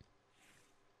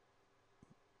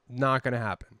 not going to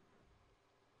happen.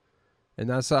 And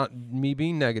that's not me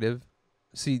being negative.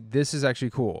 See, this is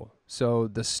actually cool. So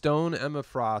the Stone Emma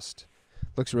Frost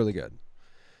looks really good.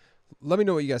 Let me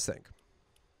know what you guys think.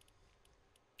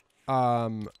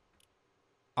 I'm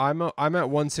at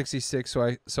 166,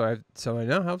 so I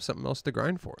now have something else to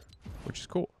grind for, which is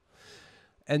cool.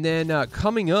 And then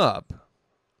coming up,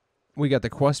 we got the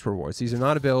quest rewards. These are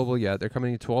not available yet. They're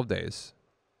coming in 12 days.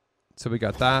 So we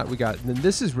got that. Then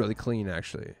this is really clean,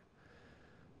 actually.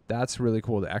 That's really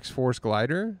cool. The X-Force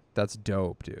glider. That's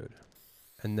dope, dude.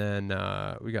 And then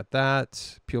we got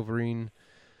that Pilverine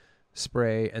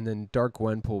spray, and then Dark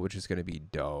Gwenpool, which is going to be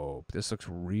dope. This looks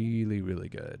really, really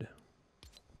good.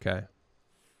 Okay.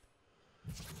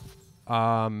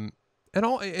 And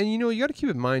you know, you got to keep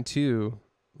in mind too,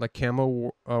 like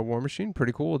Camo War Machine,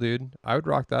 pretty cool, dude. I would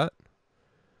rock that.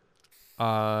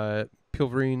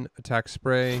 Pilverine attack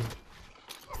spray.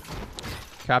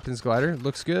 Captain's Glider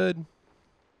looks good.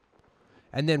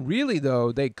 And then really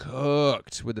though, they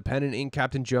cooked with the pen and ink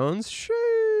Captain Jones.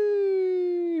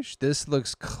 Sheesh. This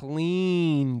looks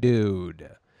clean, dude.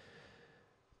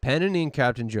 Pen and ink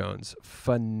Captain Jones,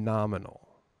 phenomenal.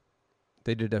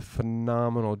 They did a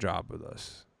phenomenal job with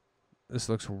this. This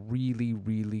looks really,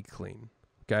 really clean.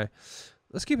 Okay.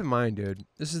 Let's keep in mind, dude,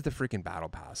 this is the freaking battle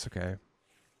pass, okay?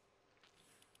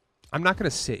 I'm not going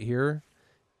to sit here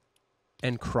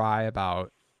and cry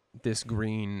about this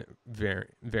green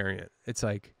variant. It's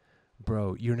like,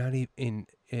 bro, you're not even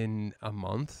in a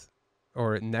month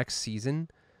or next season,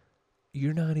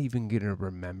 you're not even going to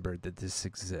remember that this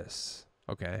exists,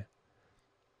 okay?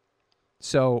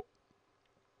 So,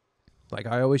 like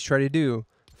I always try to do,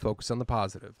 focus on the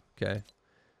positive, okay?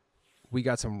 We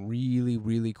got some really,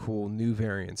 really cool new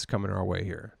variants coming our way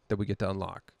here that we get to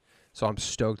unlock. So I'm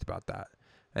stoked about that.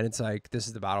 And it's like, this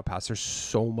is the battle pass. There's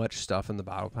so much stuff in the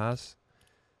battle pass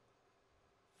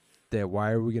that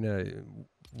why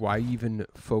even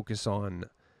focus on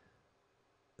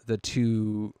the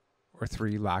 2 or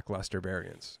 3 lackluster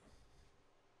variants?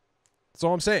 That's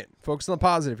all I'm saying. Focus on the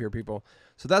positive here, people.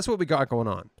 So that's what we got going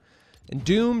on. And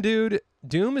Doom, dude,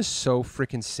 Doom is so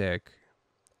freaking sick.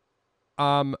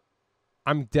 I'm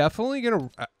definitely going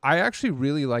to... I actually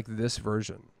really like this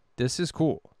version. This is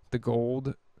cool. The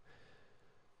gold...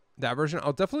 That version,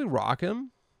 I'll definitely rock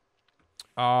him.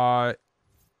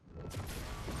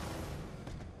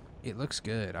 It looks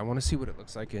good. I want to see what it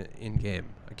looks like in game.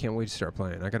 I can't wait to start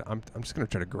playing. I'm just gonna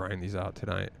try to grind these out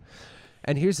tonight.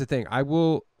 And here's the thing,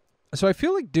 so I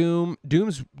feel like Doom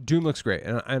looks great,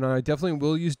 and I definitely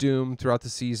will use Doom throughout the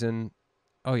season.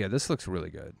 Oh yeah, this looks really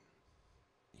good.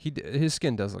 His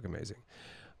skin does look amazing.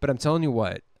 But I'm telling you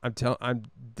what,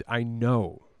 I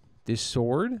know. This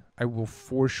sword, I will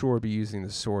for sure be using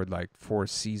this sword like for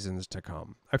seasons to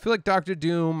come. I feel like Dr.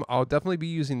 Doom, I'll definitely be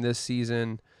using this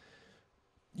season.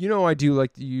 You know, I do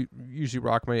like to usually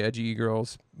rock my edgy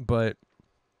e-girls, but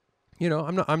you know,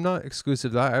 I'm not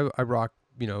exclusive to that. I rock,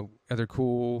 you know, other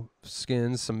cool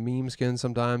skins, some meme skins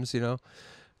sometimes, you know,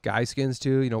 guy skins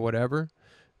too, you know, whatever.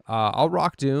 I'll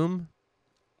rock Doom,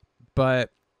 but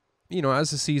you know,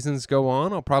 as the seasons go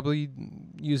on, I'll probably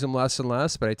use them less and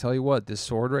less. But I tell you what, this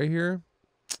sword right here,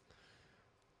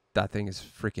 that thing is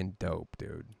freaking dope,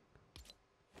 dude.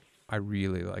 I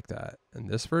really like that. And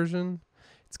this version,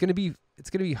 it's gonna be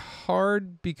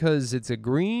hard because it's a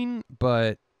green,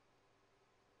 but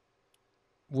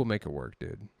we'll make it work,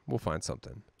 dude. We'll find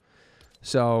something.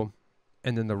 So,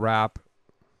 and then the wrap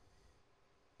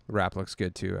looks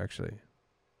good too, actually.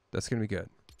 That's gonna be good.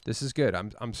 This is good.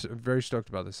 I'm very stoked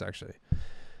about this, actually.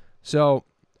 So,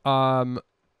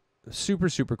 super,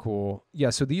 super cool.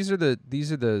 Yeah, so these are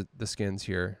the skins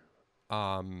here.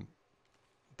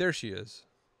 There she is.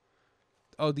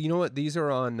 Oh, you know what? These are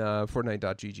on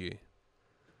Fortnite.gg.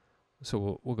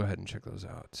 So we'll go ahead and check those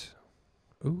out.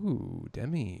 Ooh,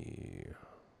 Demi.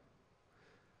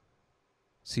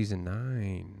 Season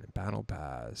 9, Battle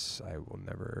Pass. I will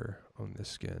never own this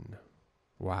skin.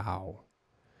 Wow.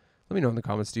 Let me know in the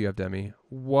comments, do you have Demi?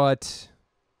 What?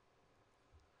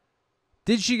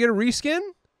 Did she get a reskin?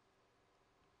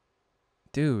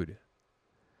 Dude.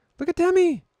 Look at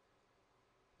Demi.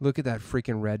 Look at that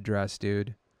freaking red dress,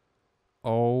 dude.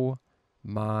 Oh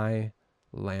my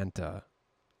Lanta.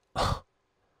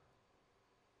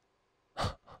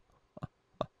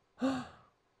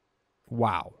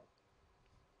 Wow.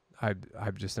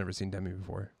 I've just never seen Demi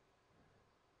before.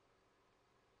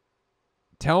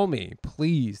 Tell me,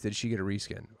 please, did she get a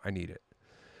reskin? I need it.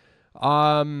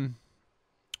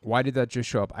 Why did that just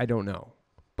show up? I don't know.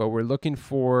 But we're looking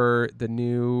for the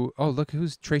new... Oh, look,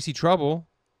 who's Tracy Trouble?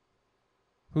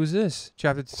 Who's this?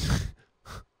 Chapter...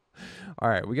 All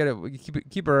right, we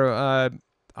keep our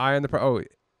eye on the prize. Oh,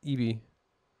 Evie.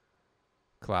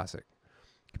 Classic.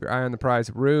 Keep your eye on the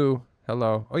prize. Rue,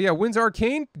 hello. Oh, yeah, Wins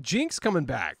Arcane. Jinx coming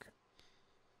back.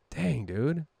 Dang,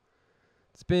 dude.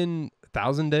 It's been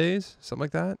 1,000 days, something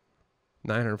like that.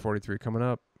 943 coming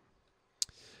up.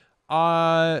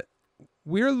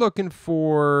 We're looking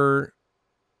for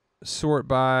sort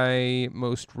by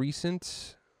most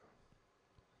recent.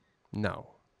 No.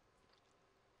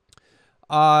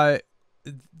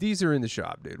 These are in the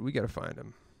shop, dude. We got to find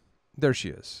them. There she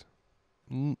is.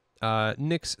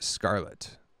 Nyx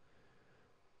Scarlet.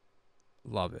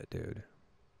 Love it, dude.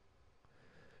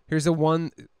 Here's the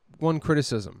one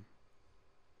criticism.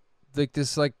 Like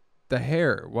this, like the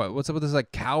hair. What's up with this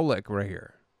like cowlick right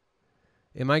here?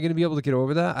 Am I gonna be able to get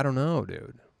over that? I don't know,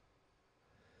 dude.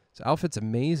 This outfit's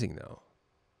amazing though.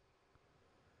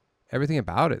 Everything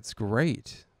about it's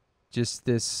great. Just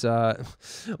this.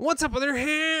 What's up with her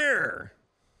hair?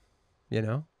 You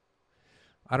know.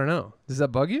 I don't know. Does that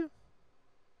bug you?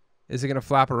 Is it gonna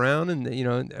flap around? And you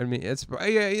know, I mean, it's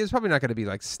probably not gonna be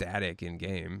like static in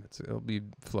game. It'll be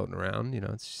floating around. You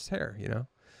know, it's just hair. You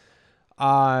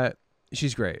know.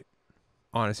 She's great.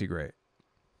 Honestly, great.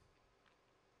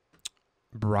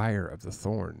 Briar of the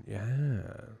Thorn.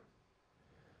 Yeah.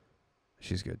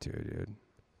 She's good too, dude.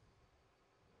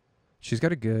 She's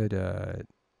got a good...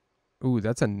 ooh,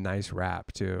 that's a nice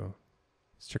wrap too.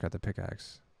 Let's check out the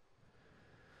pickaxe.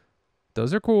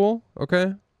 Those are cool.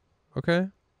 Okay. Okay.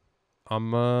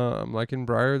 I'm liking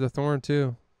Briar of the Thorn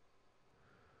too.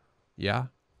 Yeah.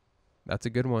 That's a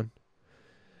good one.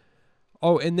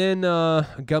 Oh, and then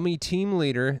Gummy Team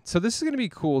Leader. So this is going to be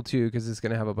cool too because it's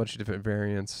going to have a bunch of different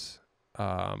variants.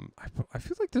 I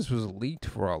feel like this was leaked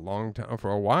for a long time,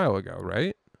 for a while ago,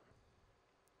 right?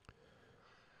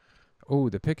 Oh,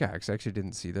 the pickaxe. I actually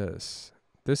didn't see this.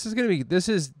 This is gonna be. This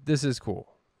is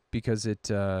cool because it.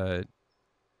 Oh,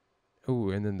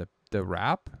 and then the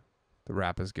wrap. The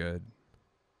wrap is good.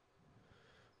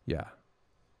 Yeah.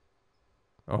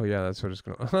 Oh yeah, that's what it's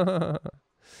gonna.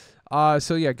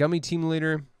 So yeah, Gummy Team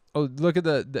Leader. Oh, look at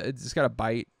the. It's got a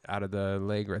bite out of the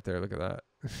leg right there. Look at that.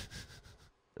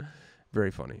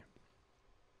 Very funny.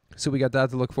 So we got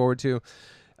that to look forward to.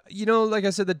 You know, like I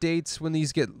said, the dates when these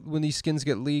skins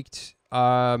get leaked,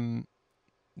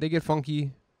 they get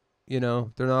funky. You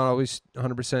know, they're not always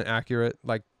 100% accurate.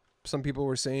 Like some people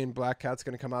were saying, Black Cat's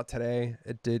gonna come out today.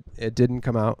 It didn't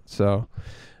come out. So,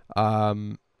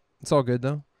 it's all good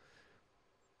though.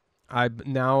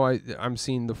 I'm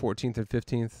seeing the 14th and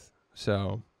 15th.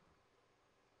 So,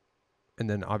 and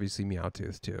then obviously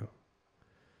Meowtooth too.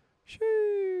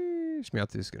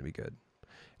 Meowtooth is going to be good.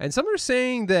 And some are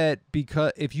saying that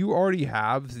because if you already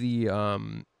have the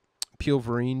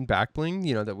Peelverine back bling,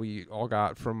 you know, that we all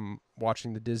got from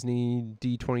watching the Disney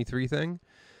D23 thing,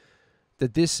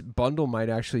 that this bundle might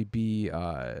actually be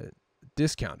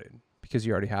discounted because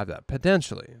you already have that.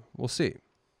 Potentially. We'll see.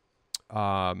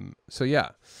 So yeah,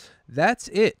 that's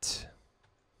it,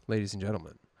 ladies and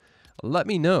gentlemen. Let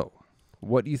me know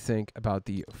what you think about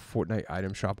the Fortnite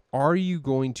item shop. Are you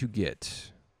going to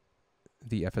get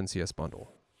the FNCS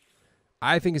bundle?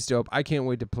 I think it's dope. I can't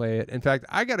wait to play it. In fact,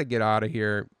 I got to get out of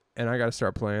here and I got to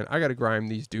start playing. I got to grind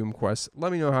these Doom quests.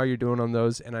 Let me know how you're doing on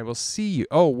those and I will see you.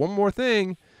 Oh, one more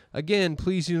thing. Again,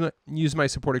 please use my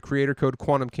supported creator code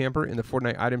QuantumCamper in the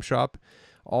Fortnite item shop.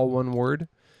 All one word.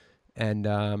 And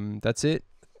that's it.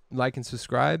 Like and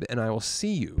subscribe and I will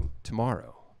see you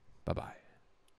tomorrow. Bye-bye.